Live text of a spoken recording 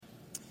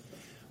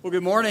Well,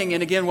 good morning,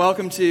 and again,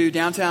 welcome to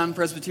Downtown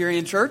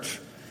Presbyterian Church.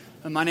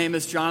 My name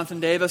is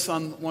Jonathan Davis.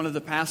 I'm one of the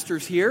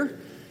pastors here.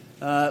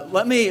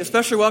 Let me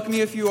especially welcome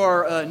you if you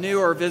are new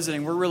or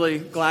visiting. We're really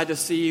glad to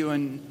see you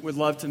and would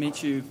love to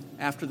meet you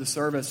after the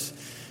service.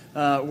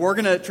 We're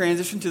going to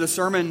transition to the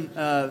sermon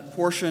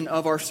portion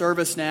of our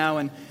service now,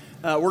 and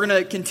we're going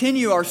to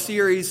continue our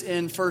series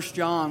in 1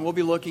 John. We'll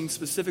be looking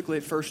specifically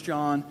at 1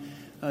 John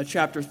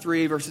chapter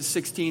 3, verses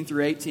 16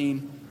 through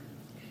 18.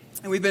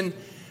 And we've been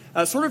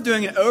sort of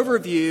doing an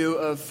overview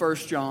of 1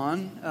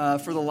 John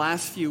for the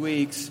last few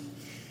weeks.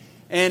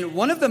 And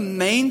one of the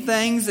main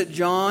things that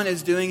John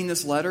is doing in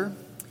this letter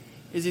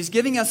is he's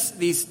giving us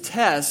these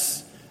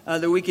tests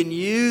that we can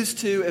use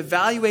to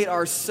evaluate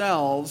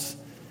ourselves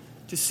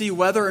to see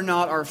whether or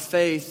not our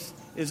faith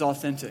is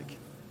authentic.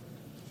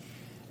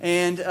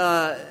 And,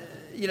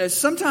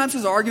 sometimes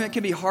his argument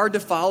can be hard to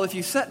follow. If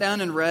you sat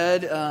down and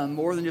read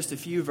more than just a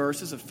few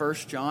verses of 1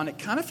 John, it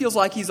kind of feels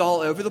like he's all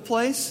over the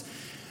place.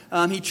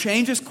 He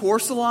changes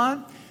course a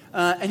lot,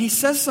 and he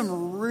says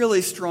some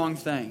really strong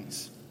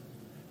things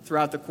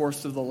throughout the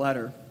course of the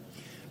letter.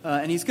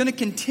 And he's going to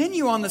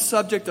continue on the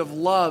subject of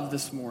love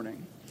this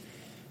morning.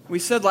 We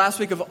said last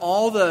week of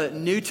all the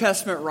New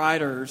Testament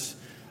writers,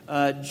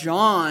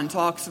 John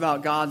talks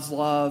about God's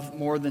love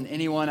more than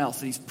anyone else.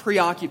 He's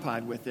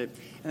preoccupied with it.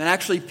 And it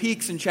actually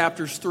peaks in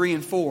chapters 3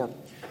 and 4,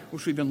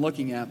 which we've been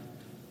looking at.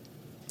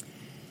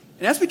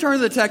 And as we turn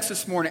to the text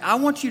this morning, I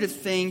want you to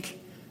think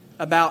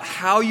about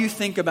how you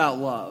think about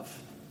love.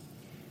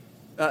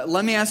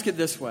 Let me ask it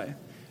this way.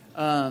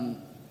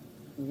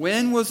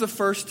 When was the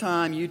first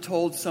time you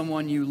told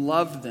someone you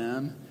loved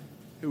them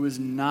who was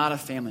not a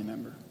family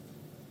member?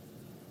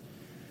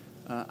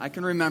 I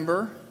can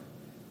remember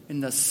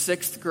in the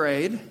 6th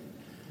grade,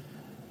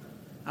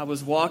 I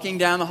was walking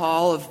down the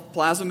hall of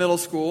Plaza Middle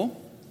School,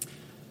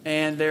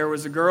 and there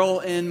was a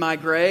girl in my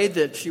grade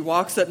that she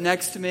walks up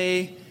next to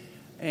me,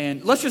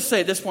 and let's just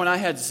say at this point I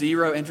had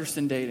zero interest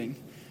in dating.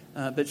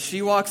 But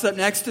she walks up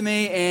next to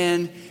me,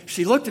 and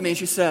she looked at me, and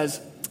she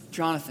says,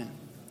 "Jonathan,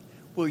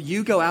 will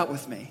you go out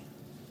with me?"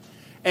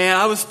 And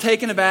I was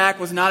taken aback,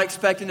 was not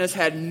expecting this,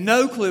 had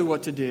no clue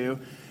what to do.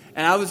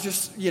 And I was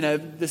just,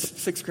 this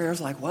 6th grader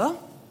was like,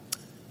 well,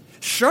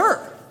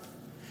 sure.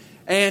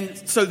 And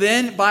so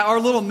then, by our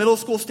little middle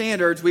school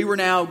standards, we were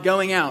now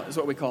going out, is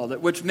what we called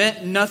it, which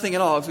meant nothing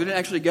at all, because we didn't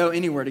actually go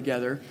anywhere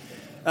together.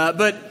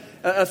 But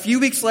a few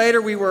weeks later,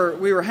 we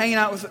were hanging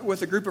out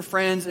with a group of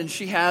friends, and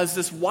she has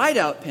this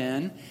whiteout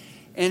pen,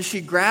 and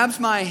she grabs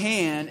my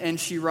hand, and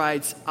she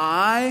writes,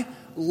 "I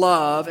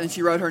love," and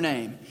she wrote her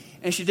name.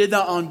 And she did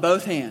that on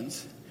both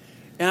hands.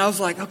 And I was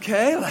like,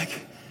 okay, it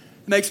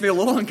makes me a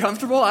little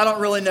uncomfortable. I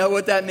don't really know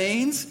what that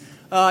means.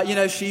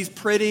 She's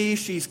pretty,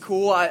 she's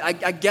cool. I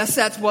guess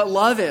that's what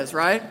love is,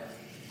 right?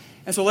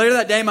 And so later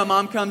that day, my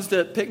mom comes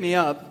to pick me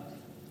up,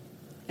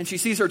 and she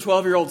sees her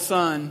 12-year-old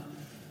son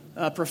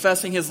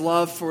professing his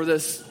love for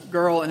this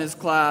girl in his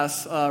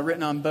class,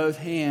 written on both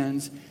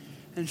hands.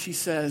 And she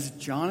says,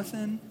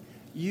 "Jonathan,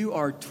 you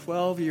are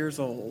 12 years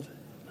old.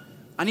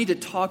 I need to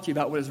talk to you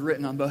about what is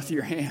written on both of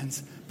your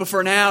hands. But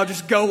for now,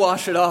 just go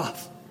wash it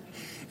off."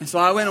 And so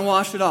I went and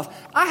washed it off.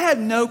 I had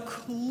no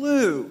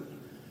clue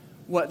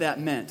what that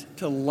meant,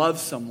 to love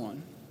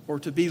someone or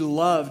to be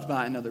loved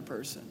by another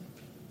person.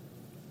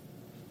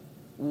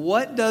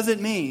 What does it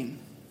mean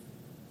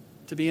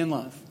to be in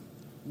love?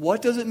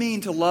 What does it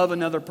mean to love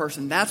another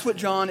person? That's what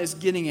John is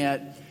getting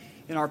at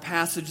in our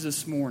passage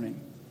this morning.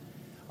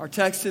 Our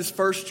text is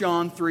 1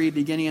 John 3,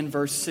 beginning in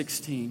verse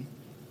 16.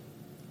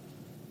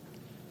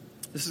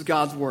 This is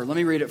God's word. Let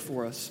me read it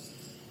for us.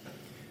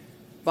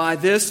 "By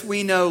this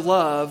we know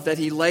love, that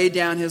he laid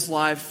down his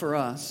life for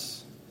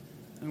us,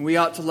 and we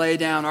ought to lay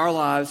down our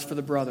lives for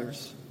the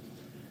brothers.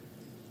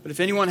 But if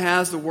anyone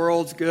has the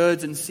world's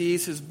goods and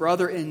sees his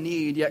brother in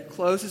need, yet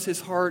closes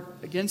his heart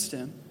against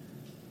him,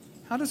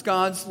 how does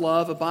God's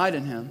love abide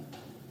in him?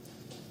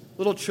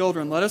 Little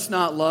children, let us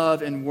not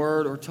love in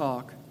word or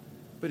talk,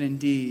 but in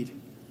deed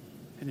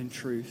and in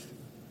truth."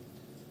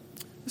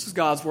 This is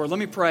God's word. Let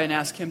me pray and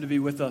ask him to be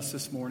with us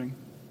this morning.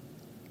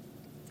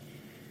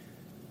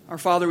 Our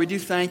Father, we do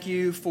thank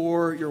you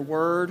for your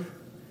word,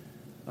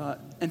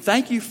 and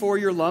thank you for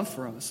your love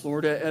for us,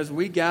 Lord. As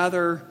we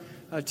gather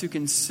to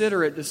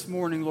consider it this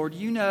morning, Lord,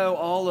 you know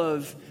all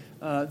of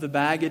the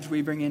baggage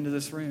we bring into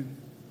this room.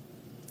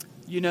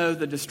 You know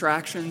the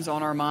distractions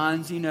on our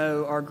minds. You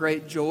know our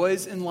great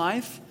joys in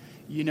life.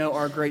 You know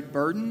our great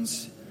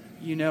burdens.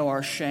 You know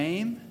our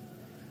shame.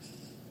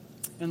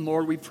 And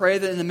Lord, we pray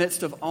that in the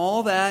midst of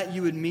all that,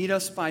 you would meet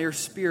us by your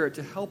Spirit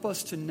to help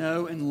us to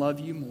know and love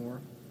you more.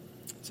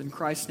 It's in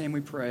Christ's name we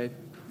pray.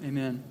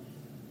 Amen.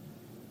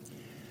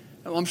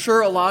 Well, I'm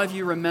sure a lot of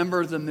you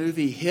remember the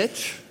movie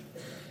Hitch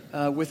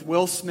with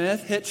Will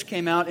Smith. Hitch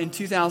came out in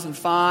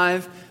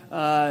 2005.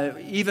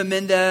 Eva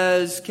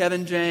Mendes,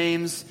 Kevin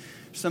James,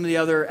 some of the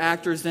other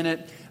actors in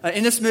it.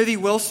 In this movie,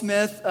 Will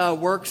Smith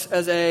works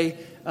as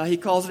he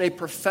calls it a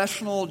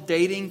professional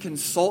dating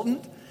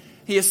consultant.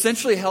 He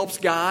essentially helps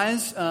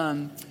guys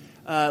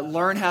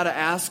learn how to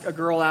ask a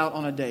girl out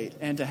on a date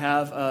and to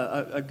have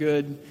a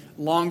good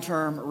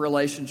long-term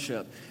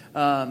relationship.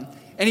 And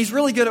he's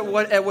really good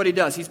at what he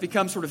does. He's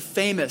become sort of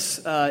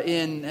famous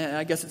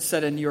I guess it's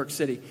set in New York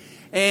City.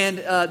 And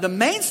the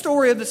main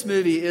story of this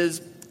movie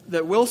is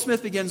that Will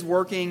Smith begins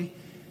working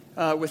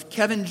with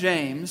Kevin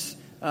James,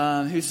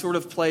 who sort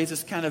of plays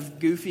this kind of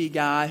goofy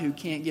guy who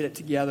can't get it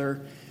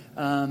together.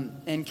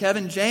 And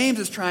Kevin James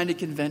is trying to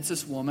convince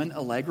this woman,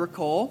 Allegra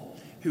Cole,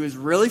 who is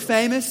really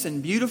famous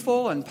and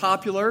beautiful and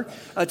popular,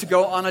 to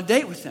go on a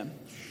date with him.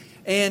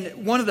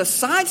 And one of the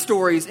side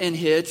stories in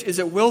Hitch is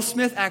that Will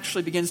Smith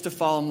actually begins to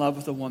fall in love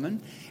with a woman.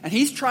 And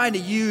he's trying to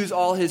use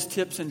all his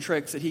tips and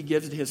tricks that he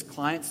gives to his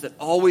clients that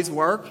always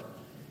work.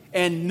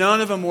 And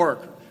none of them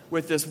work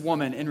with this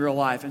woman in real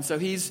life. And so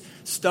he's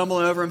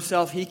stumbling over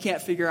himself. He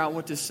can't figure out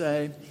what to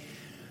say.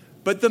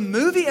 But the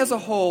movie as a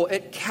whole,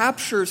 it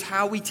captures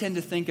how we tend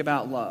to think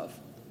about love.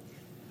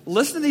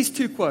 Listen to these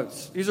two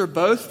quotes. These are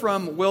both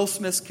from Will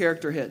Smith's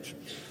character Hitch.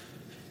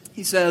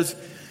 He says,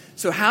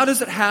 "So how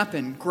does it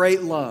happen,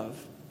 great love?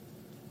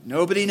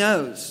 Nobody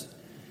knows.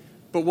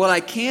 But what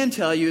I can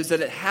tell you is that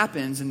it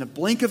happens in the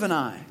blink of an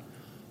eye.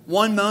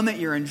 One moment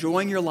you're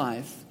enjoying your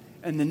life,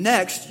 and the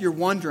next you're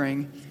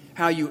wondering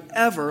how you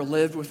ever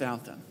lived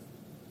without them.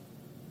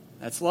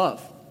 That's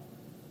love."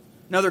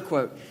 Another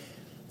quote.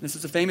 This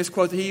is a famous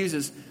quote that he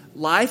uses.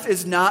 "Life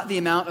is not the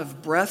amount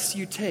of breaths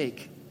you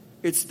take.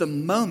 It's the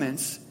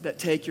moments that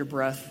take your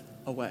breath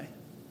away."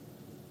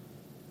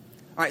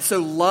 All right, so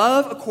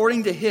love,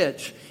 according to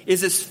Hitch,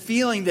 is this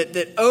feeling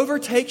that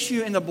overtakes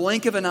you in the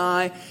blink of an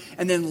eye,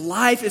 and then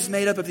life is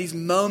made up of these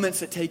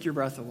moments that take your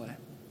breath away.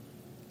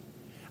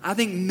 I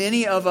think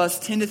many of us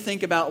tend to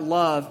think about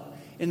love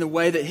in the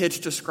way that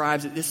Hitch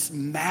describes it, this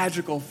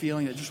magical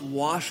feeling that just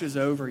washes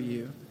over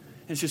you.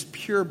 And it's just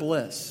pure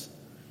bliss.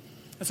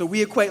 And so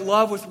we equate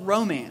love with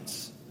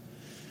romance,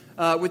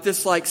 with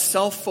this like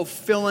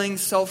self-fulfilling,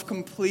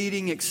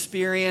 self-completing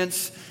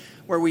experience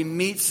where we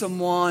meet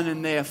someone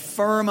and they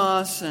affirm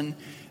us and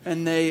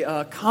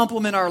they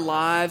complement our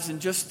lives in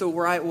just the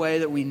right way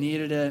that we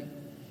needed it.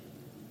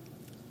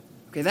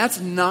 Okay, that's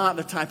not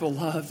the type of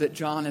love that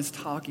John is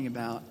talking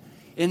about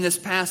in this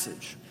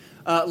passage.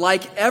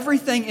 Like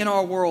everything in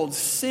our world,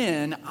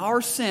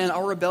 our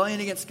rebellion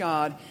against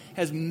God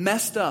has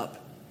messed up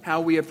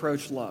how we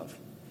approach love.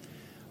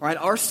 All right,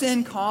 our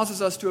sin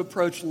causes us to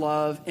approach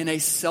love in a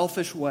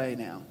selfish way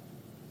now.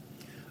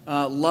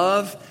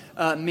 Love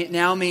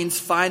now means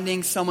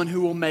finding someone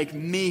who will make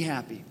me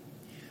happy.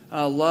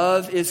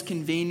 Love is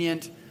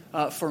convenient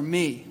for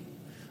me.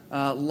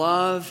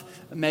 Love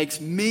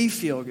makes me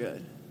feel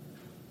good.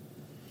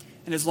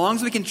 And as long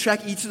as we can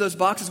check each of those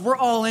boxes, we're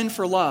all in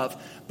for love.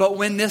 But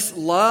when this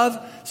love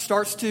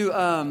starts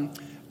to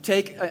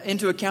take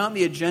into account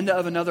the agenda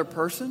of another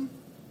person,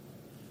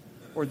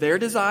 or their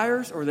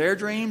desires, or their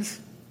dreams,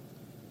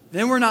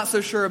 then we're not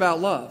so sure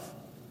about love.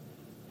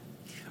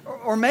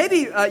 Or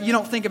maybe you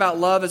don't think about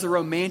love as a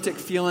romantic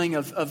feeling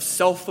of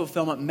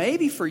self-fulfillment.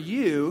 Maybe for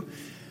you,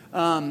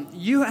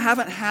 you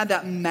haven't had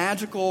that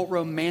magical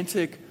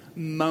romantic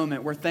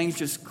moment where things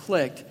just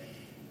clicked.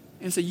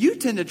 And so you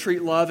tend to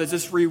treat love as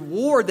this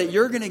reward that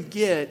you're going to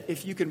get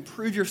if you can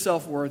prove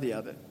yourself worthy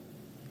of it.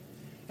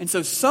 And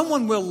so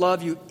someone will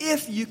love you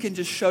if you can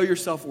just show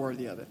yourself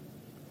worthy of it.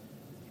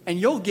 And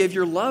you'll give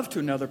your love to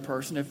another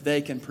person if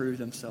they can prove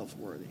themselves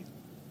worthy.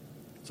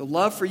 So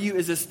love for you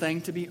is this thing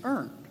to be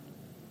earned.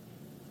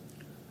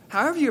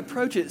 However you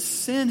approach it,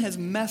 sin has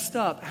messed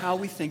up how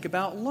we think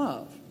about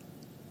love.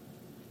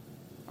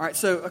 All right,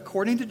 so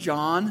according to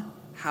John,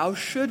 how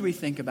should we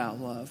think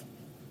about love?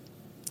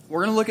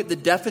 We're going to look at the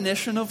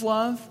definition of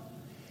love,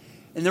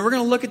 and then we're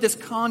going to look at this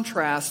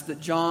contrast that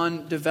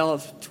John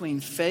develops between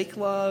fake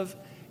love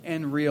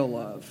and real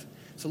love.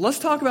 So let's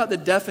talk about the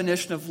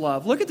definition of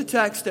love. Look at the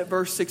text at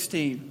verse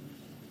 16.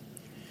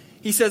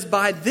 He says,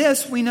 "By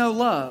this we know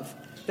love,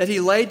 that he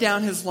laid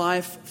down his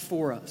life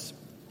for us."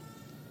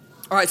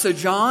 All right, so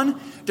John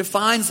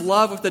defines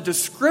love with a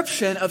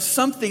description of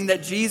something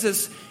that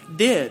Jesus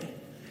did.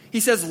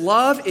 He says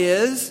love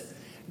is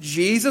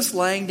Jesus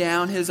laying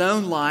down his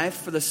own life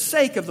for the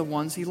sake of the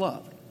ones he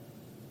loved.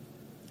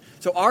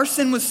 So our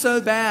sin was so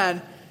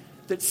bad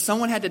that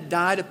someone had to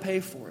die to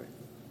pay for it.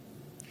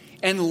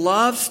 And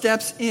love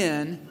steps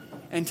in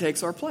and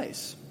takes our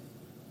place.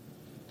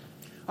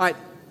 All right,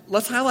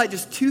 let's highlight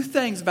just two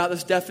things about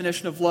this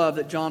definition of love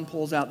that John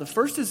pulls out. The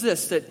first is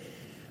this, that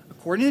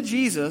according to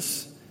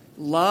Jesus,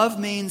 love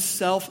means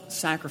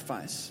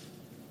self-sacrifice.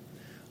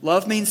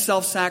 Love means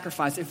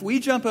self-sacrifice. If we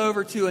jump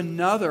over to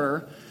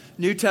another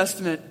New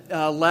Testament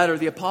letter,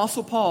 the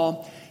Apostle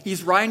Paul,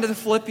 he's writing to the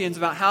Philippians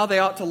about how they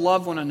ought to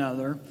love one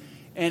another.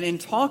 And in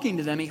talking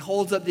to them, he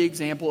holds up the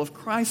example of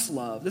Christ's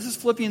love. This is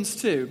Philippians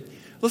 2.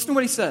 Listen to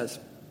what he says.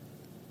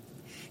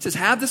 He says,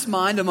 "Have this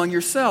mind among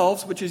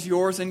yourselves, which is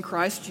yours in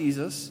Christ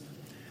Jesus,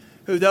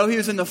 who though he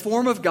was in the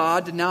form of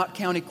God, did not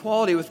count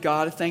equality with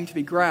God a thing to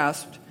be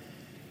grasped,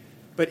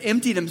 but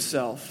emptied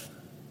himself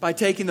by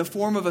taking the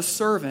form of a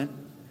servant,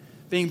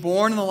 being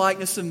born in the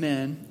likeness of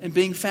men, and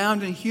being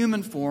found in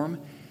human form,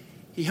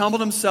 He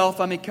humbled himself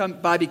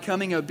by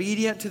becoming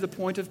obedient to the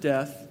point of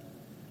death,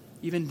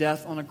 even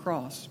death on a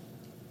cross.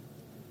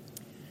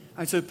 All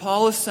right, so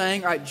Paul is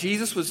saying, all right,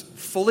 Jesus was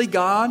fully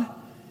God,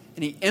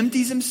 and he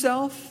empties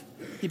himself.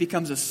 He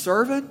becomes a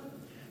servant.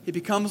 He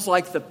becomes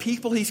like the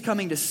people he's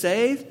coming to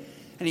save,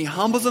 and he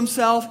humbles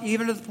himself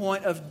even to the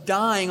point of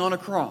dying on a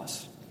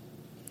cross.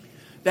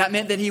 That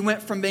meant that he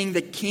went from being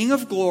the King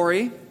of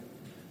glory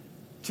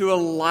to a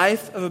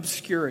life of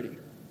obscurity,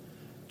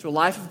 to a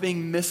life of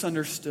being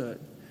misunderstood,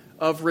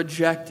 of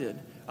rejected,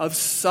 of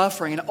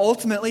suffering, and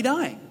ultimately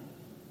dying.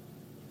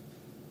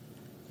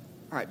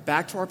 All right,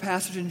 back to our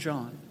passage in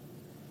John.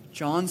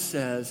 John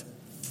says,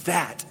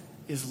 that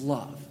is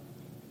love.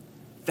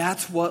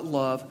 That's what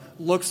love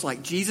looks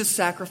like. Jesus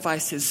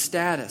sacrificed his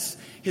status,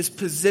 his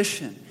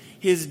position,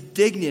 his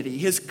dignity,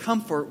 his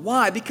comfort.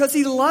 Why? Because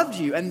he loved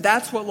you, and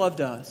that's what love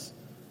does.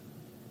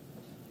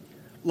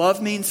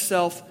 Love means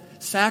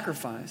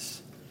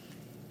self-sacrifice.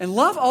 And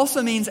love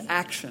also means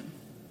action.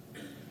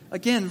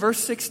 Again, verse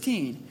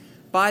 16,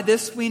 by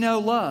this we know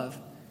love,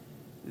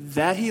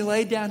 that he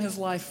laid down his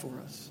life for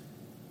us.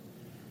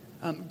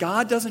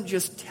 God doesn't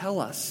just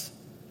tell us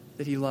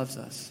that he loves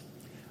us.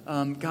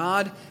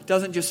 God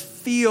doesn't just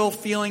feel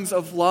feelings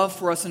of love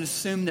for us and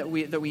assume that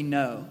we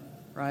know,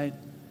 right?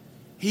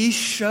 He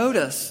showed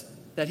us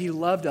that he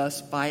loved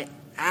us by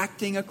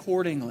acting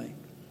accordingly.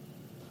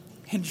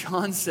 And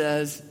John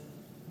says,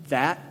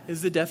 that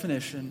is the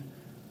definition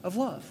of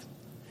love.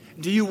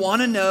 Do you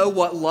want to know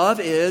what love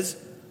is?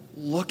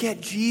 Look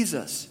at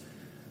Jesus,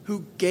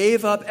 who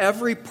gave up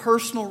every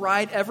personal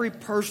right, every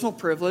personal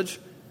privilege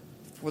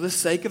for the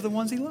sake of the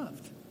ones he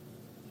loved.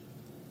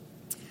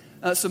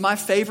 So my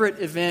favorite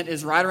event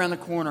is right around the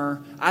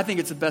corner. I think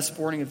it's the best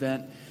sporting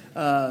event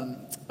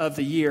of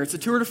the year. It's the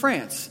Tour de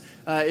France.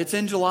 It's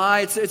in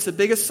July. It's the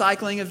biggest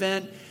cycling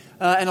event.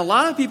 And a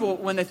lot of people,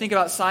 when they think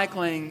about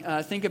cycling,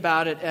 think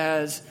about it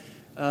as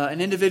an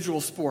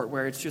individual sport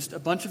where it's just a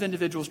bunch of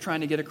individuals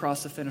trying to get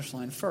across the finish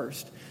line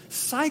first.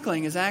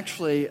 Cycling is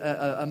actually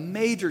a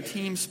major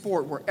team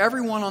sport where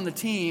everyone on the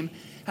team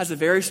has a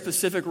very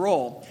specific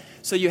role.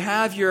 So you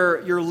have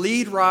your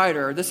lead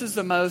rider. This is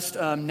the most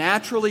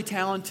naturally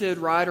talented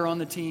rider on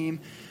the team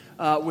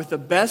with the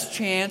best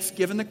chance,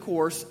 given the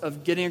course,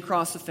 of getting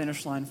across the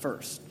finish line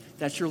first.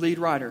 That's your lead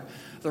rider.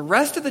 The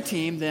rest of the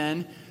team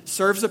then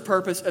serves the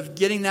purpose of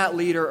getting that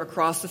leader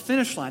across the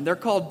finish line. They're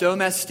called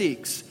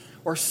domestiques,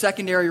 or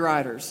secondary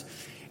riders.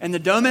 And the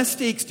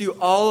domestiques do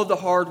all of the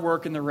hard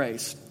work in the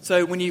race.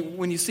 So when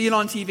you see it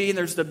on TV and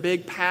there's the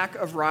big pack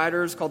of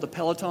riders called the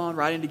peloton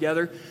riding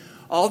together,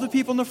 all the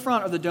people in the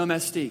front are the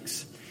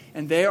domestiques.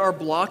 And they are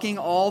blocking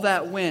all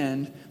that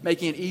wind,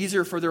 making it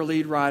easier for their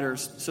lead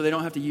riders so they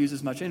don't have to use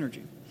as much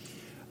energy.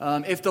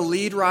 If the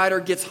lead rider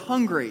gets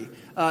hungry,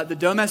 the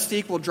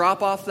domestique will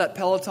drop off that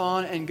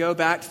peloton and go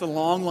back to the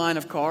long line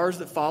of cars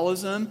that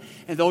follows them,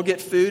 and they'll get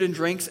food and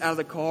drinks out of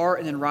the car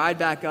and then ride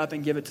back up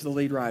and give it to the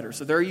lead rider.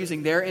 So they're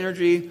using their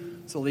energy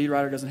so the lead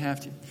rider doesn't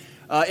have to.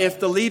 If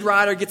the lead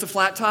rider gets a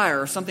flat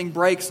tire or something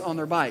breaks on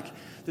their bike,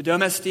 the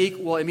domestique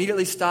will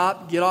immediately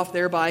stop, get off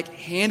their bike,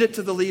 hand it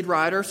to the lead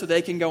rider so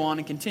they can go on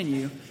and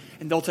continue,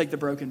 and they'll take the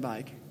broken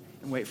bike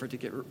and wait for it to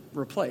get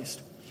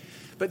replaced.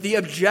 But the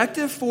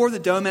objective for the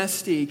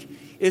domestique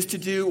is to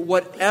do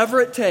whatever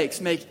it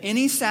takes, make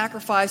any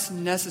sacrifice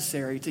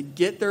necessary to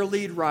get their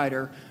lead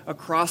rider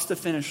across the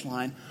finish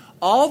line,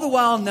 all the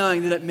while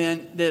knowing that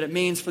it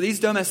means for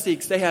these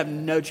domestiques, they have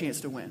no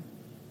chance to win.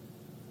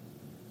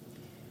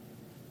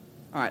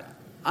 All right,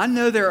 I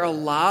know there are a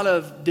lot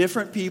of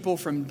different people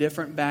from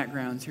different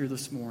backgrounds here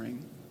this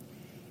morning.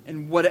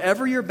 And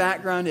whatever your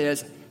background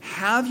is,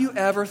 have you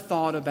ever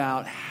thought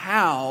about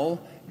how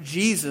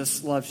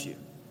Jesus loves you?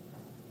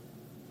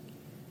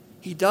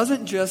 He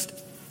doesn't just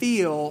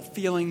feel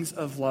feelings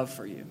of love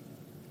for you.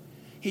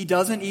 He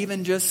doesn't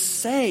even just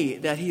say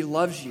that he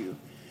loves you.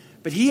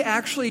 But he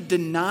actually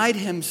denied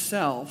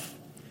himself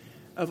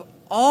of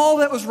all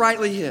that was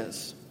rightly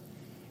his.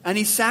 And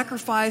he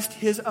sacrificed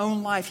his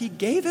own life. He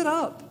gave it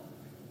up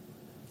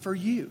for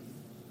you.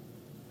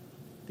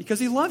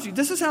 Because he loves you.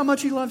 This is how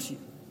much he loves you.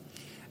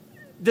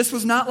 This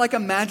was not like a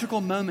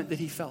magical moment that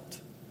he felt.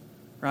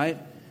 Right?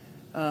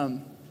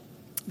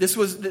 This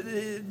was,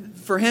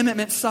 for him, it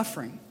meant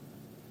suffering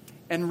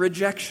and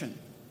rejection,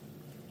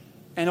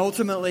 and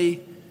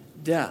ultimately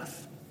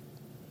death.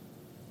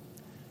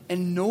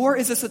 And nor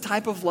is this a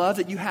type of love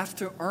that you have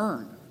to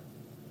earn,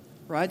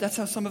 right? That's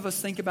how some of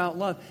us think about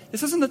love.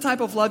 This isn't the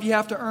type of love you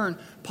have to earn.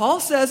 Paul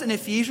says in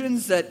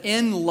Ephesians that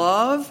in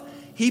love,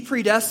 he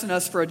predestined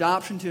us for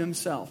adoption to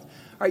himself. All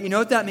right, you know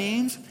what that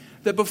means?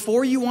 That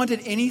before you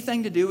wanted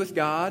anything to do with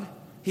God,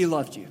 he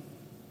loved you.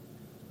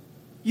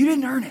 You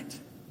didn't earn it.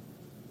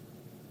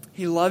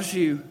 He loves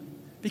you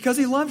because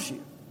he loves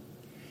you.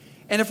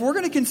 And if we're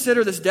going to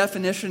consider this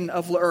definition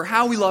of, or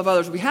how we love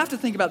others, we have to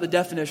think about the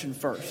definition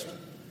first.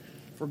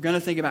 If we're going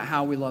to think about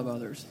how we love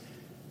others.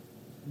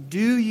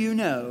 Do you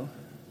know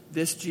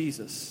this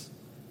Jesus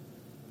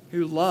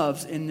who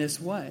loves in this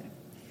way?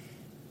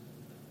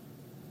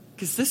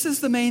 Because this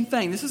is the main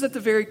thing. This is at the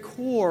very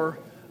core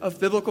of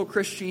biblical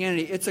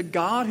Christianity. It's a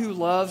God who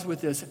loves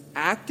with this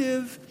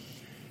active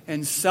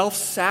and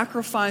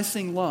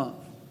self-sacrificing love.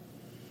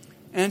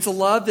 And it's a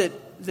love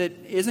that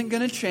isn't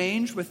going to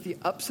change with the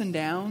ups and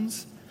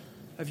downs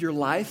of your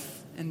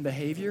life and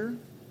behavior.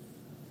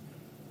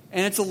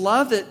 And it's a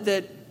love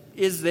that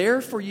is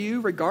there for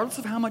you regardless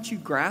of how much you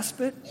grasp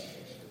it.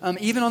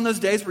 Even on those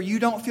days where you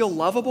don't feel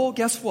lovable,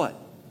 guess what?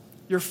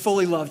 You're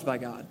fully loved by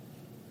God.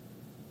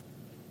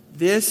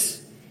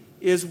 This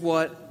is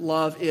what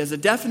love is. The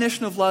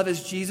definition of love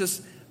is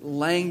Jesus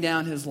laying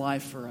down his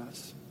life for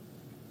us.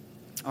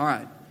 All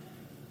right.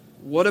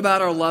 What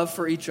about our love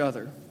for each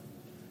other?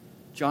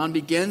 John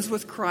begins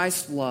with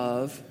Christ's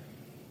love,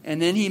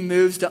 and then he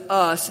moves to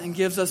us and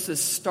gives us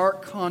this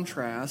stark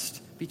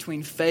contrast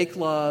between fake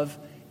love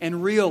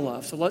and real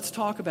love. So let's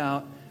talk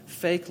about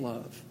fake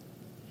love.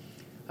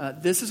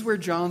 This is where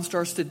John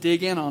starts to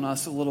dig in on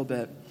us a little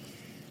bit.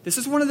 This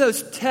is one of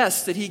those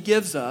tests that he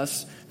gives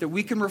us that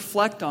we can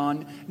reflect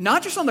on,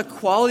 not just on the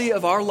quality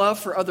of our love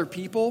for other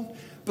people,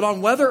 but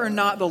on whether or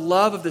not the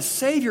love of the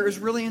Savior is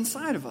really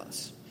inside of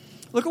us.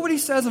 Look at what he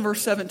says in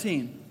verse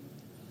 17.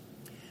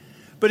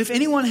 But if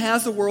anyone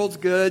has the world's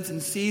goods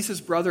and sees his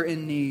brother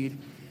in need,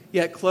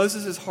 yet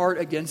closes his heart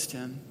against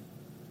him,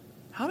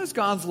 how does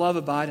God's love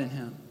abide in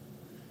him?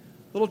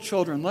 Little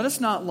children, let us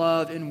not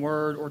love in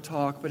word or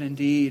talk, but in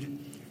deed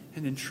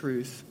and in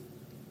truth.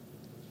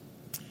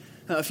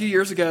 A few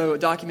years ago, a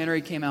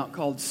documentary came out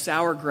called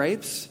Sour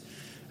Grapes.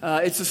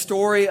 It's a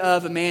story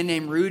of a man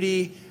named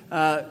Rudy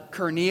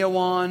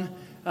Kurniawan,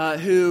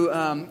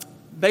 who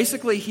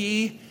basically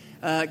he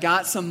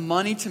got some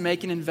money to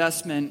make an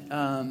investment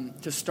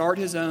to start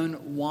his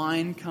own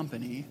wine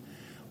company,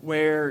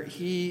 where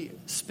he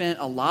spent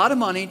a lot of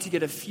money to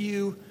get a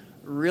few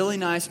really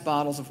nice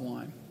bottles of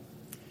wine.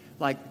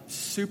 Like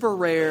super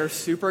rare,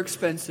 super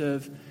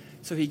expensive.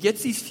 So he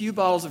gets these few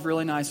bottles of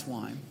really nice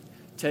wine,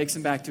 takes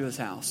them back to his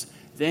house.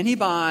 Then he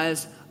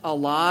buys a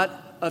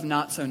lot of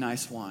not so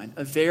nice wine,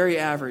 a very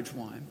average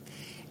wine.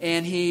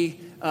 And he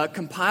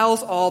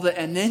compiles all that,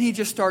 and then he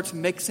just starts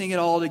mixing it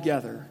all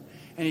together.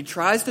 And he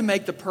tries to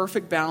make the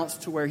perfect balance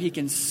to where he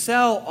can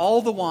sell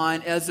all the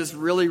wine as this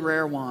really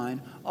rare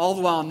wine, all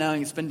the while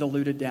knowing it's been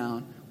diluted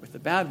down with the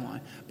bad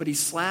wine. But he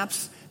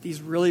slaps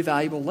these really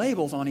valuable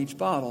labels on each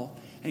bottle,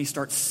 and he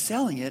starts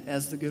selling it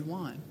as the good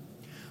wine.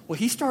 Well,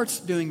 he starts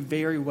doing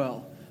very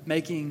well,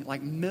 making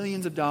like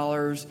millions of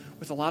dollars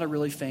with a lot of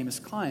really famous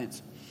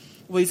clients.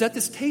 Well, he's at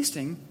this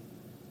tasting,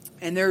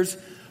 and there's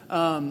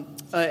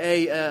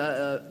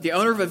the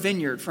owner of a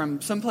vineyard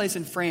from someplace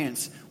in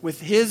France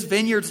with his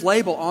vineyard's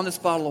label on this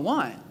bottle of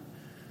wine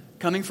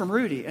coming from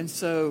Rudy. And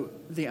so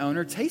the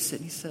owner tastes it,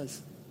 and he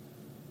says,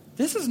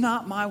 "This is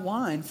not my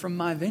wine from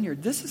my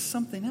vineyard. This is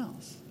something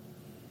else."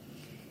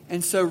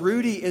 And so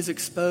Rudy is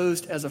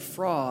exposed as a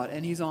fraud,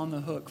 and he's on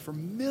the hook for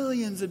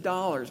millions of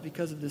dollars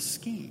because of this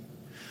scheme.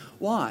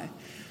 Why?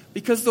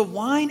 Because the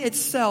wine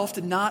itself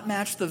did not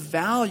match the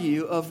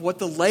value of what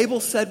the label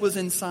said was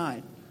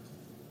inside.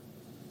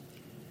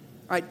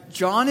 All right,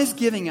 John is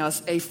giving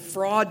us a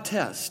fraud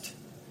test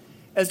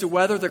as to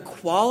whether the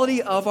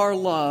quality of our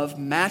love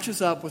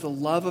matches up with the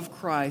love of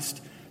Christ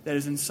that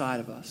is inside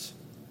of us.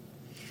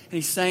 And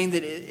he's saying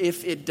that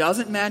if it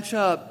doesn't match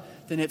up,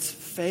 then it's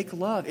fake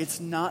love. It's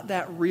not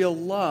that real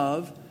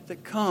love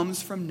that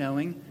comes from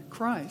knowing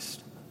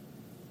Christ.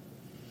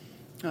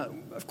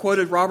 I've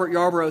quoted Robert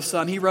Yarbrough's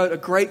son. He wrote a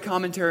great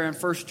commentary on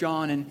 1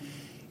 John,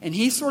 and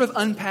he sort of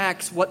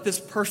unpacks what this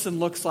person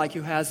looks like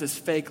who has this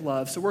fake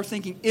love. So we're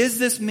thinking, is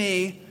this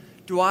me?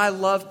 Do I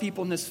love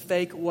people in this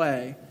fake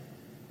way?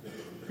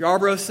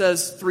 Yarbrough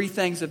says three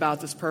things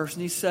about this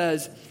person. He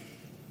says,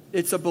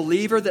 it's a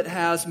believer that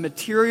has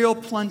material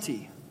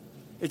plenty.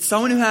 It's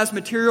someone who has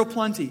material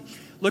plenty.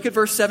 Look at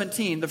verse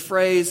 17, the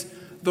phrase,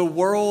 the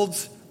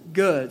world's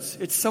goods.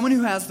 It's someone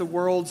who has the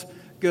world's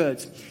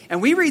goods.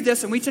 And we read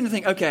this and we tend to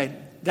think, okay,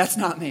 that's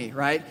not me,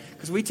 right?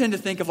 Because we tend to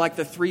think of like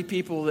the three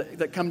people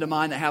that come to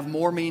mind that have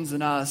more means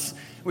than us.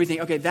 We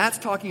think, okay, that's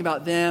talking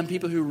about them,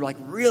 people who like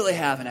really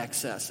have an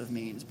excess of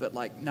means, but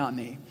like not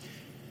me.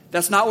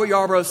 That's not what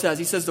Yarbrough says.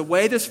 He says the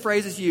way this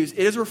phrase is used,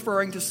 it is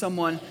referring to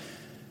someone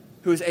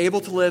who is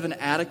able to live an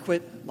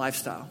adequate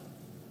lifestyle.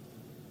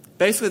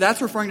 Basically,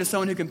 that's referring to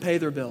someone who can pay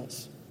their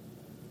bills.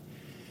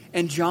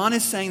 And John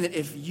is saying that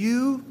if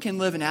you can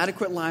live an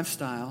adequate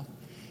lifestyle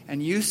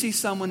and you see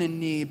someone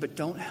in need but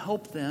don't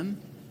help them,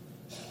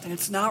 then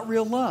it's not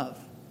real love.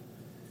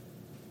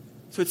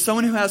 So it's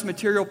someone who has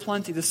material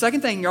plenty. The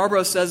second thing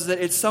Yarbrough says is that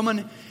it's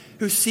someone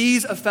who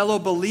sees a fellow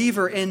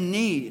believer in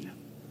need.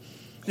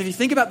 And if you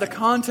think about the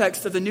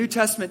context of the New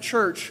Testament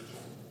church,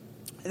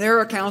 there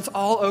are accounts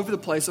all over the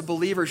place of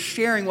believers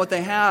sharing what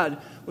they had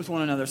with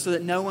one another so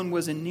that no one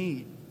was in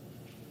need.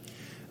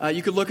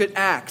 You could look at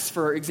Acts,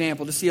 for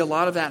example, to see a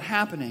lot of that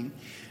happening.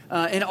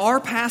 In our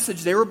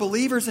passage, there were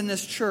believers in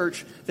this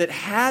church that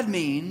had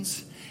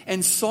means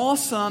and saw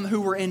some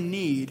who were in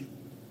need,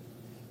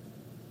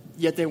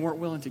 yet they weren't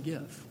willing to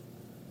give.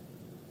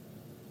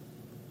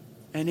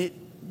 And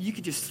you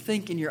could just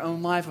think in your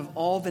own life of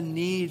all the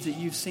needs that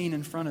you've seen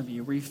in front of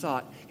you where you've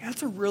thought, yeah,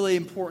 that's a really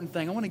important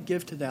thing. I want to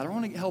give to that. I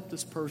want to help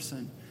this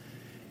person.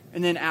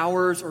 And then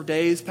hours or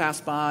days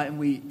pass by and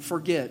we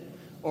forget.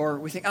 Or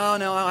we think, oh,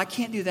 no, I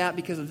can't do that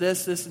because of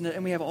this, and that.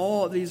 And we have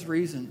all of these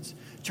reasons.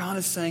 John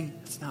is saying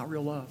it's not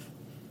real love.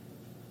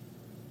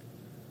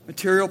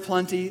 Material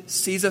plenty,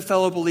 sees a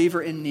fellow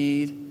believer in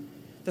need.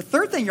 The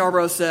third thing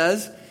Yarbrough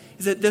says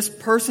is that this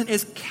person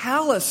is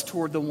callous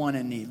toward the one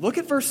in need. Look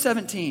at verse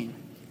 17.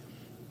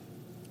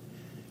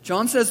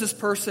 John says this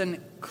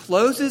person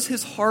closes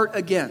his heart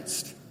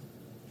against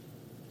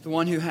the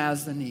one who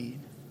has the need.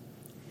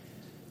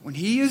 When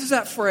he uses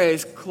that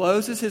phrase,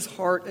 closes his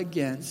heart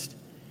against,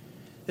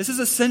 this is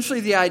essentially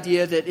the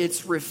idea that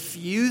it's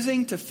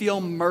refusing to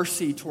feel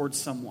mercy towards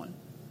someone.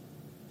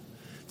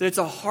 That it's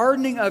a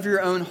hardening of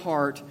your own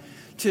heart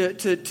to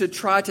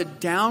try to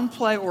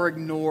downplay or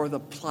ignore the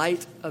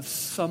plight of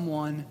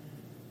someone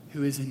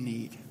who is in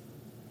need.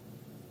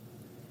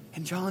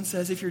 And John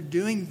says if you're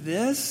doing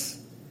this,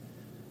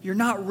 you're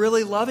not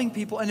really loving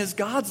people, and is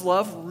God's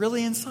love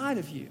really inside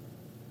of you?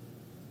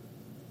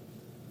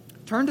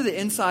 Turn to the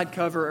inside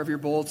cover of your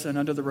bulletin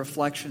under the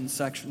reflections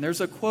section.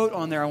 There's a quote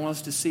on there I want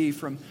us to see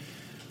from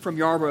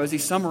Yarbrough as he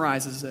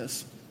summarizes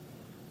this.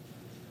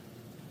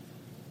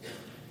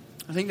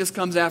 I think this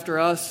comes after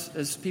us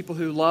as people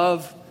who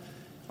love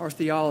our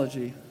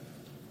theology.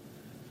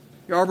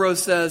 Yarbrough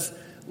says,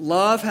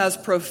 love has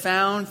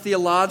profound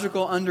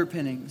theological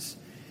underpinnings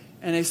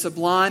and a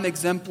sublime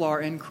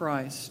exemplar in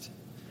Christ.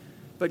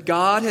 But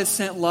God has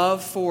sent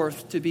love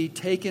forth to be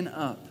taken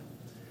up,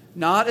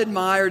 not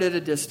admired at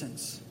a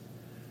distance.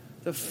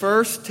 The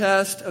first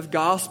test of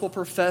gospel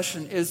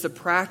profession is the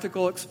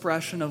practical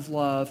expression of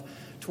love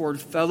toward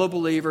fellow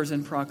believers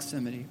in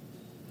proximity.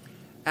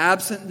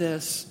 Absent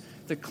this,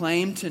 the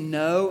claim to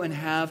know and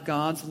have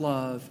God's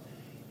love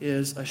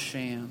is a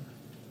sham.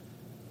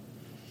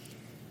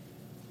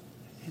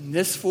 And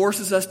this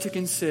forces us to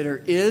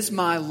consider, is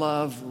my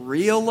love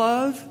real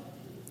love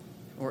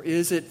or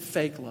is it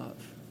fake love?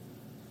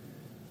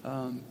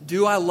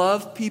 Do I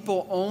love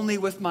people only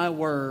with my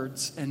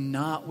words and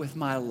not with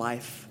my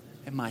life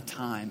and my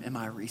time and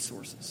my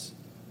resources?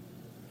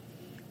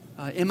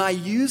 Am I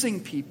using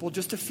people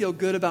just to feel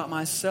good about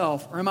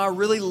myself, or am I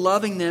really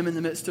loving them in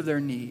the midst of their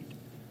need?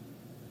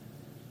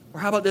 Or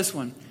how about this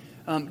one?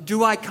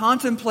 Do I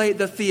contemplate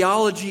the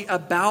theology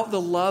about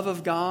the love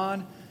of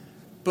God,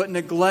 but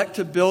neglect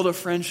to build a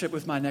friendship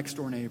with my next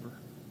door neighbor?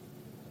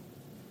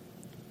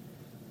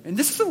 And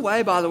this is the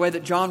way, by the way,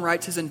 that John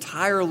writes his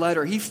entire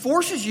letter. He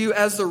forces you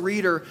as the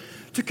reader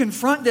to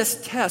confront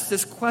this test,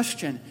 this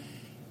question.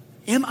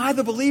 Am I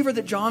the believer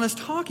that John is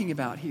talking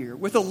about here,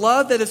 with a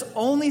love that is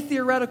only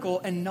theoretical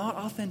and not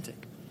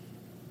authentic?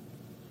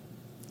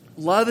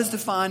 Love is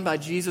defined by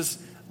Jesus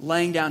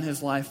laying down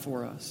his life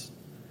for us.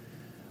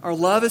 Our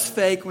love is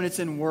fake when it's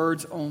in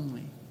words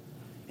only.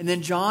 And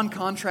then John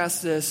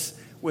contrasts this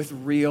with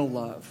real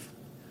love.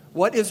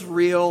 What is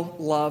real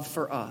love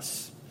for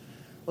us?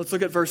 Let's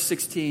look at verse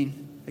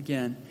 16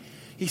 again.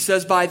 He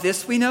says, by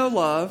this we know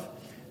love,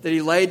 that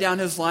he laid down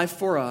his life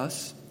for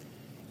us,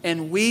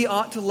 and we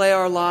ought to lay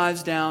our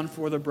lives down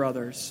for the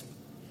brothers.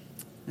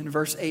 In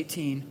verse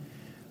 18,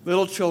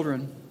 little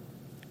children,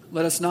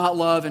 let us not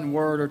love in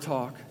word or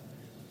talk,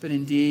 but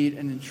in deed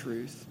and in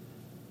truth.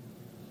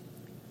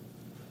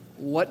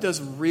 What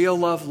does real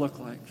love look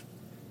like?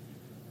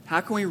 How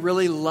can we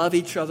really love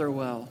each other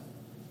well?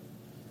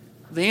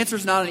 The answer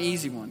is not an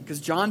easy one, because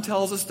John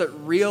tells us that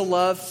real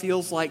love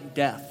feels like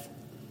death.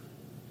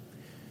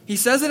 He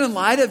says that in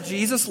light of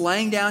Jesus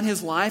laying down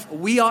his life,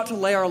 we ought to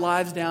lay our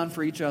lives down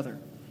for each other.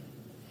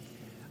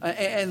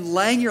 And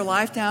laying your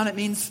life down, it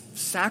means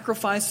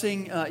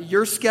sacrificing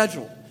your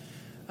schedule,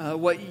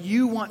 what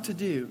you want to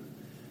do,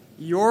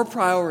 your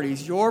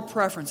priorities, your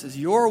preferences,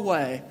 your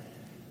way,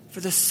 for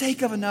the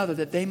sake of another,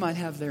 that they might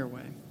have their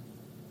way.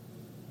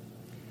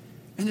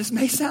 And this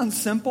may sound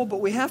simple,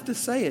 but we have to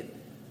say it.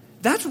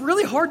 That's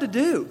really hard to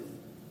do.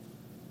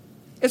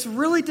 It's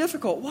really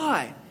difficult.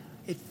 Why?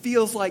 It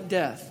feels like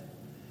death.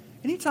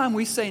 Anytime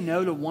we say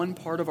no to one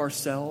part of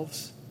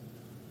ourselves,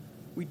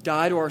 we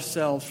die to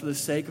ourselves for the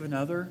sake of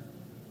another,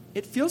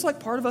 it feels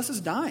like part of us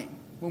is dying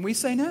when we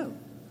say no.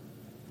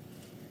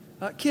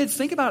 Kids,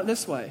 think about it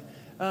this way.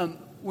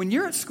 When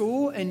you're at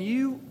school and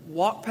you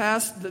walk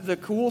past the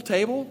cool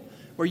table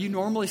where you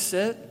normally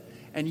sit,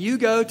 and you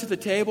go to the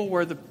table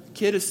where the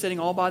kid is sitting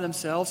all by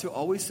themselves, who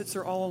always sits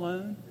there all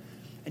alone,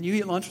 and you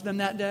eat lunch with them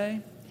that day,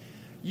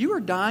 you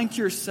are dying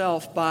to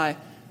yourself by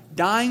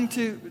dying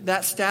to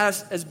that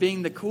status as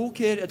being the cool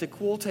kid at the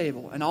cool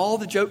table, and all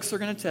the jokes they're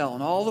going to tell,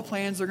 and all the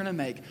plans they're going to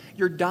make.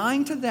 You're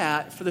dying to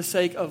that for the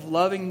sake of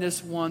loving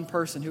this one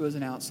person who is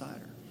an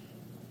outsider.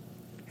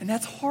 And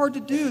that's hard to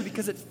do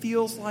because it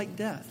feels like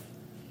death.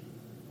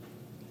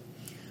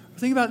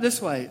 Think about it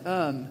this way.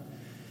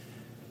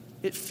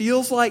 It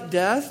feels like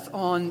death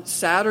on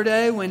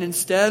Saturday when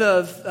instead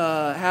of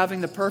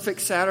having the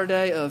perfect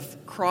Saturday of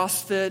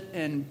CrossFit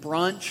and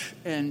brunch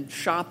and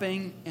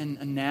shopping and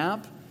a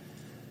nap,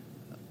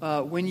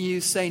 when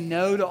you say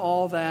no to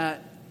all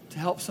that to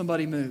help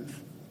somebody move?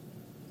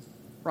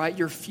 Right?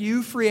 Your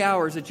few free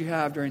hours that you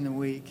have during the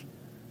week,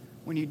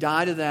 when you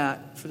die to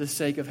that for the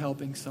sake of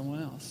helping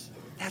someone else.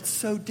 That's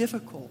so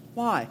difficult.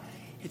 Why?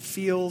 It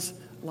feels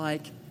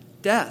like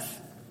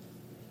death.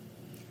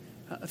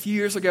 A few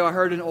years ago, I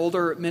heard an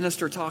older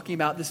minister talking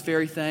about this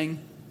very thing.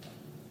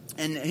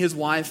 And his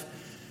wife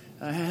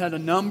had a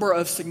number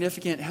of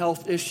significant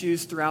health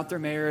issues throughout their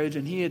marriage.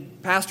 And he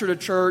had pastored a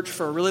church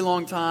for a really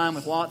long time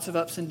with lots of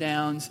ups and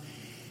downs.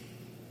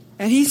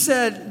 And he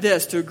said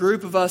this to a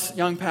group of us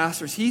young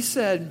pastors. He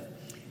said,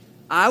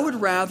 I would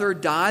rather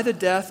die the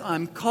death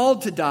I'm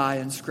called to die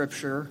in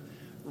Scripture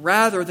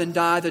rather than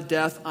die the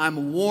death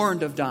I'm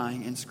warned of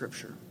dying in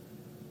Scripture.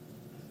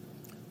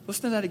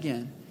 Listen to that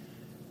again.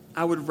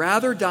 I would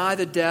rather die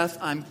the death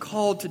I'm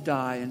called to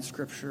die in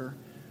Scripture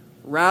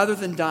rather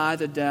than die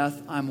the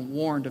death I'm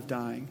warned of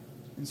dying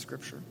in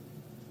Scripture.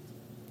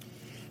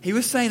 He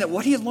was saying that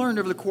what he had learned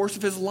over the course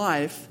of his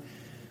life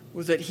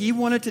was that he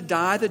wanted to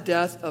die the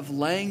death of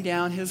laying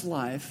down his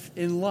life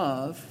in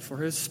love for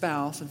his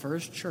spouse and for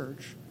his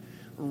church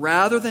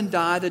rather than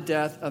die the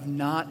death of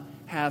not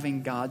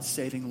having God's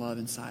saving love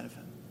inside of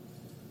him.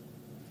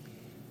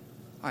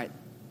 All right,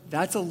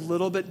 that's a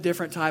little bit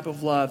different type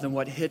of love than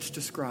what Hitch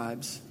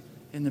describes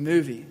in the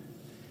movie,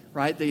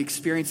 right? The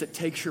experience that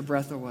takes your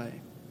breath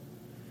away.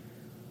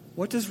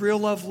 What does real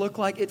love look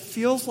like? It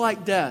feels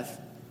like death.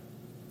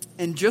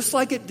 And just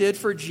like it did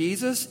for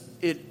Jesus,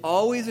 it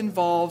always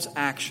involves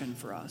action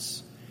for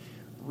us.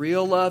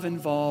 Real love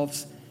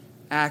involves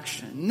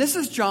action. And this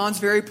is John's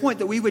very point,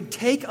 that we would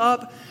take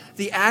up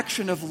the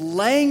action of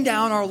laying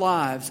down our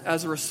lives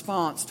as a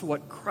response to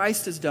what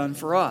Christ has done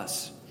for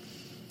us.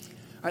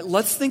 All right,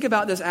 let's think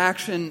about this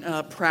action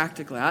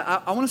practically.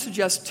 I want to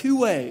suggest two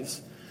ways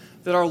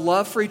that our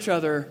love for each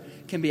other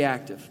can be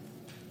active.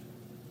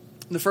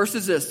 And the first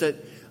is this, that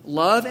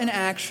love in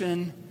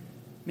action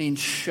means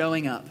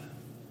showing up.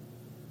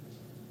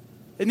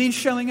 It means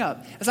showing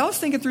up. As I was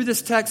thinking through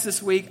this text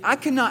this week, I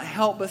could not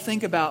help but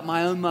think about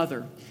my own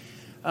mother.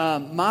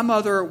 My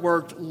mother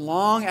worked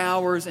long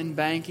hours in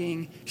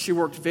banking. She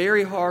worked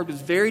very hard,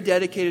 was very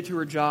dedicated to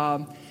her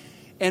job.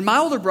 And my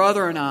older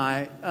brother and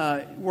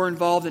I were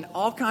involved in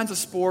all kinds of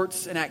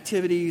sports and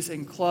activities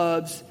and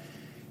clubs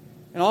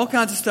and all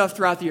kinds of stuff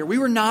throughout the year. We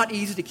were not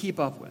easy to keep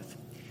up with.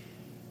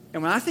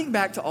 And when I think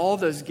back to all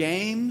those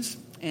games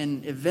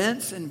and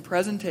events and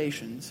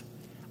presentations,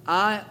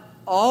 I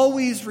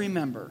always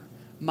remember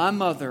my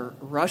mother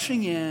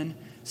rushing in,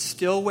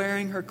 still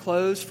wearing her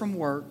clothes from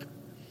work,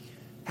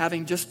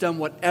 having just done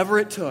whatever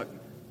it took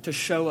to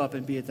show up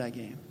and be at that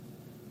game.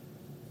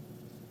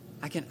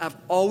 I've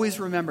always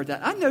remembered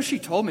that. I know she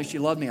told me she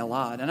loved me a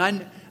lot, and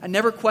I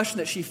never questioned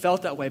that she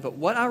felt that way, but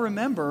what I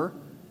remember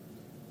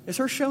is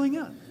her showing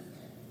up.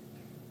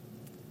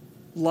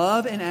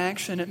 Love in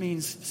action, it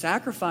means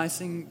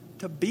sacrificing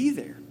to be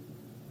there.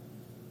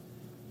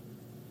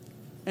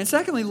 And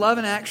secondly, love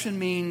in action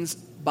means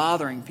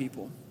bothering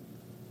people.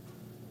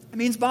 It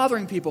means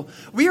bothering people.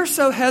 We are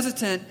so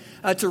hesitant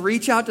to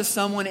reach out to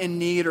someone in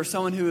need or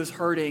someone who is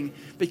hurting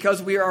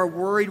because we are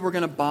worried we're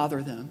going to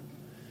bother them.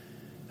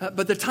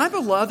 But the type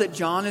of love that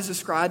John is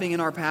describing in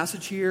our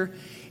passage here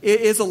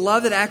is a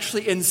love that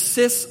actually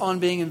insists on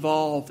being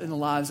involved in the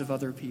lives of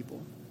other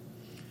people.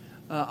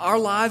 Our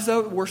lives,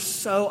 though, we're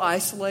so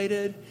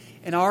isolated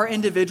and our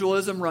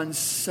individualism runs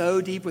so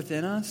deep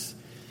within us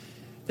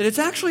that it's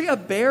actually a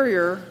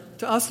barrier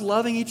to us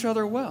loving each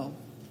other well.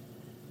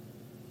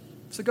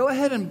 So go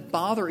ahead and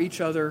bother each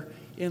other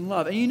in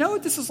love. And you know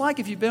what this is like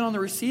if you've been on the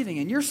receiving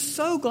end. You're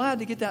so glad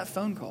to get that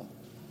phone call.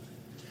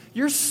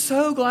 You're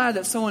so glad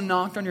that someone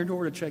knocked on your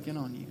door to check in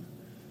on you.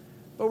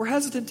 But we're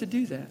hesitant to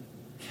do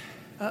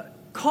that.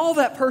 Call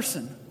that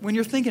person when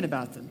you're thinking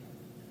about them.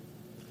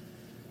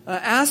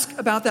 Ask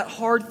about that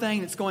hard thing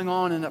that's going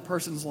on in that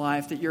person's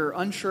life that you're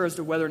unsure as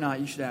to whether or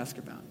not you should ask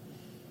about.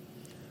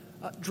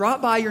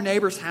 Drop by your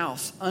neighbor's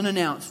house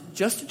unannounced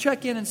just to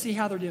check in and see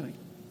how they're doing.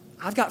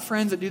 I've got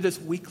friends that do this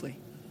weekly.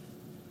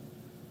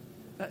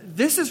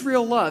 This is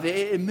real love.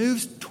 It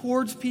moves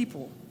towards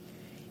people.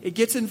 It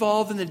gets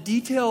involved in the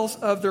details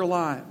of their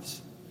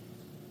lives.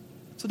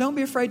 So don't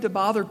be afraid to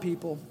bother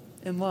people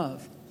in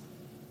love.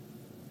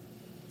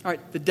 All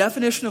right, the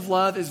definition of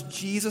love is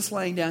Jesus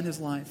laying down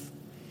his life.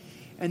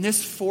 And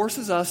this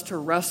forces us to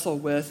wrestle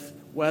with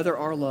whether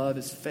our love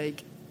is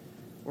fake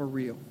or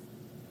real.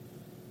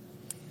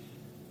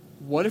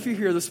 What if you're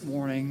here this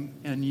morning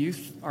and you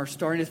are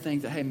starting to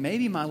think that, hey,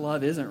 maybe my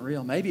love isn't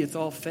real. Maybe it's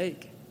all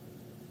fake.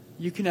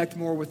 You connect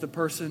more with the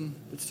person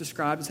that's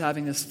described as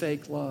having this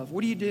fake love.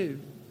 What do?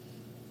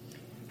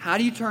 How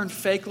do you turn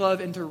fake love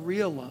into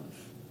real love?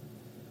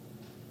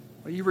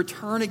 Well, you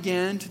return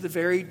again to the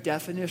very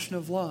definition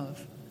of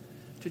love,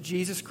 to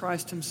Jesus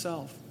Christ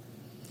himself.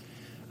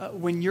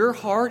 When your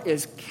heart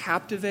is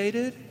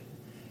captivated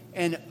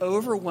and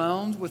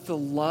overwhelmed with the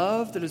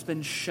love that has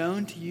been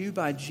shown to you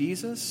by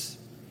Jesus,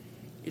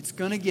 it's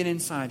going to get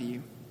inside of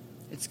you.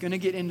 It's going to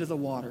get into the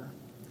water.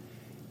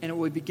 And it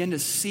will begin to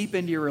seep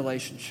into your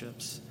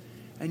relationships.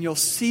 And you'll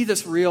see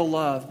this real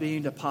love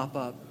beginning to pop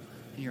up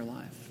in your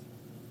life.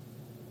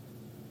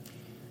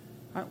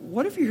 All right,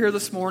 what if you're here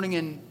this morning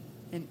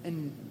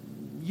and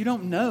you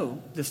don't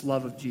know this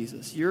love of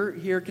Jesus? You're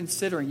here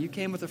considering, you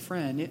came with a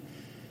friend.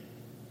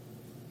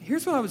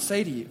 Here's what I would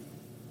say to you.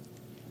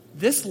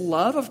 This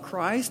love of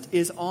Christ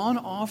is on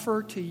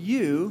offer to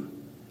you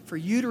for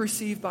you to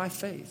receive by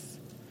faith.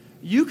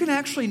 You can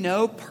actually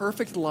know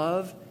perfect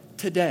love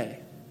today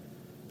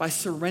by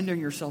surrendering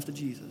yourself to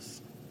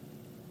Jesus.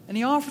 And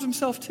he offers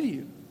himself to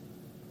you.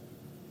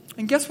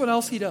 And guess what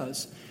else he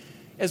does?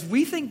 As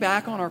we think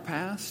back on our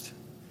past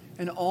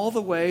and all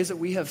the ways that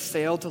we have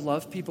failed to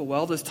love people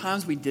well, those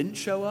times we didn't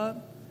show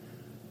up,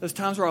 those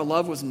times where our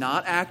love was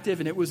not active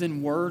and it was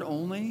in word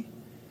only,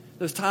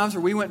 those times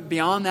where we went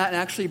beyond that and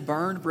actually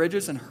burned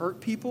bridges and hurt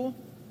people,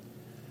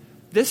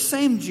 this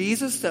same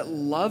Jesus that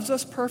loves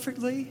us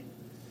perfectly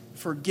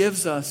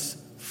forgives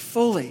us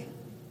fully.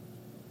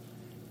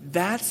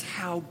 That's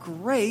how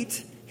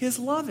great his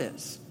love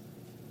is.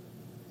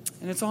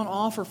 And it's on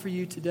offer for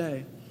you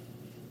today.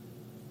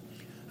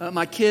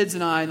 My kids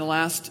and I in the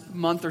last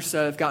month or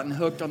so have gotten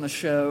hooked on the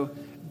show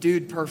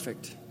Dude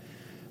Perfect.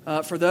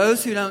 For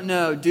those who don't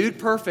know, Dude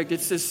Perfect,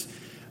 it's this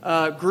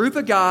group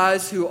of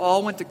guys who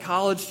all went to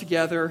college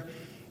together,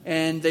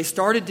 and they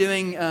started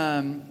doing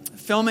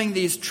filming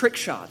these trick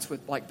shots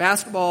with like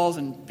basketballs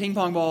and ping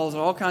pong balls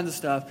and all kinds of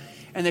stuff,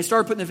 and they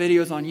started putting the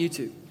videos on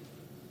YouTube.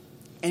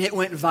 And it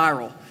went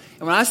viral.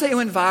 And when I say it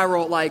went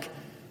viral, like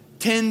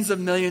tens of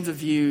millions of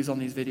views on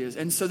these videos.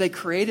 And so they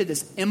created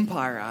this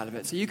empire out of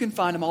it. So you can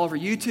find them all over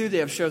YouTube. They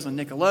have shows on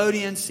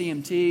Nickelodeon,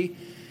 CMT,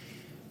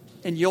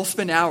 and you'll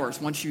spend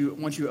hours once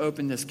you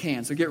open this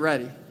can. So get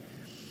ready.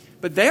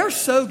 But they are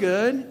so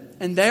good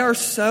and they are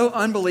so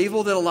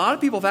unbelievable that a lot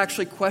of people have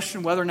actually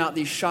questioned whether or not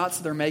these shots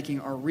they're making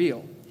are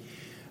real.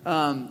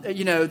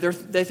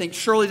 They think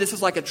surely this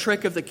is like a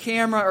trick of the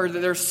camera, or that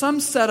there's some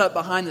setup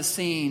behind the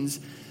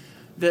scenes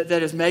that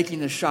is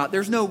making this shot.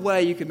 There's no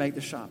way you could make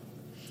the shot.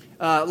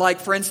 Like,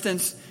 for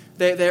instance,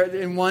 they're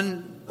in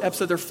one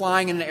episode, they're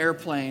flying in an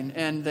airplane,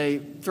 and they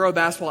throw a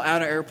basketball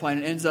out of an airplane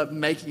and ends up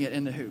making it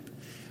in the hoop.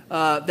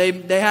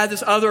 They had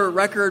this other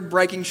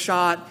record-breaking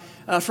shot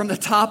from the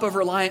top of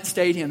Reliant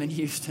Stadium in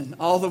Houston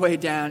all the way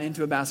down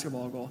into a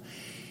basketball goal.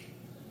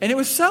 And it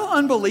was so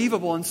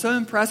unbelievable and so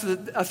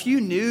impressive that a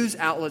few news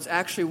outlets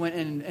actually went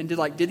in and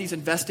did these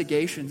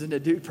investigations into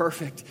Dude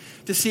Perfect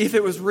to see if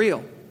it was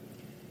real.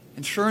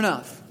 And sure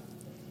enough,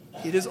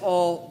 it is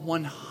all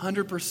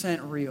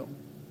 100% real.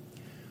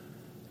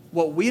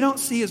 What we don't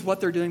see is what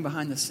they're doing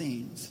behind the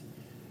scenes.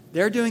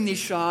 They're doing these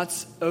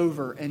shots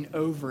over and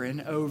over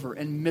and over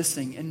and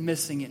missing and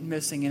missing and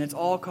missing, and it's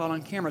all caught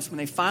on camera. So when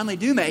they finally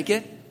do make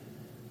it,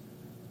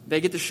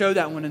 they get to show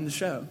that one in the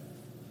show.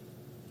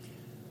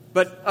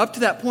 But up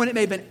to that point, it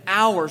may have been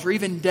hours or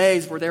even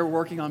days where they were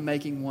working on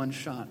making one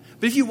shot.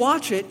 But if you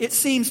watch it, it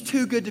seems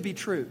too good to be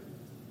true.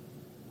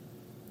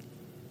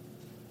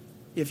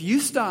 If you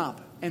stop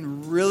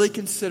and really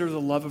consider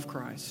the love of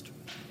Christ,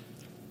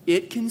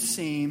 it can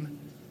seem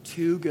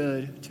too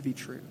good to be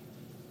true.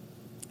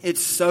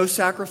 It's so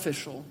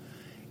sacrificial.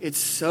 It's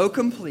so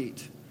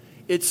complete.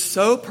 It's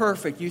so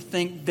perfect. You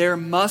think there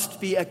must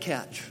be a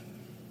catch.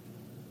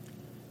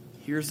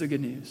 Here's the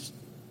good news.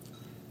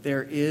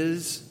 There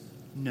is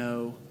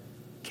no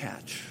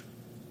catch.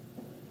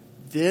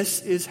 This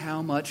is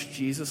how much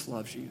Jesus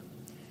loves you,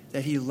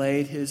 that he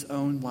laid his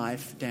own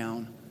life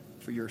down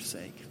for your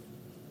sake.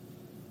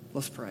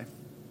 Let's pray.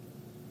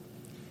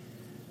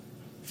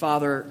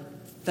 Father,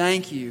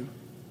 thank you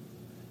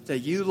that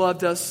you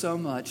loved us so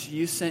much,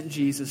 you sent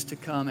Jesus to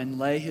come and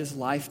lay his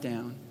life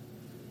down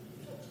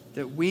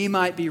that we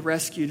might be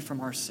rescued from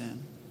our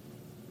sin.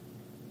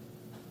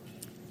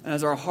 And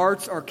as our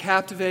hearts are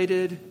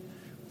captivated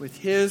with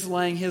his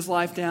laying his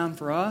life down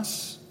for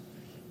us,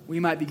 we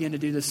might begin to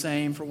do the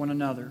same for one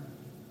another.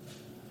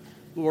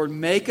 Lord,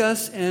 make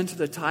us into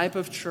the type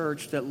of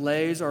church that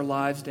lays our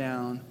lives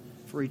down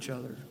for each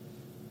other.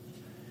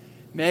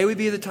 May we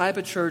be the type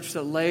of church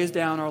that lays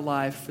down our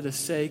life for the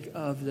sake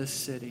of this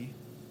city.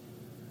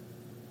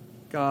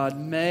 God,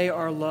 may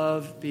our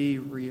love be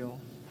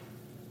real.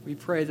 We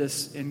pray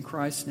this in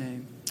Christ's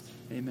name.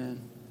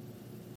 Amen.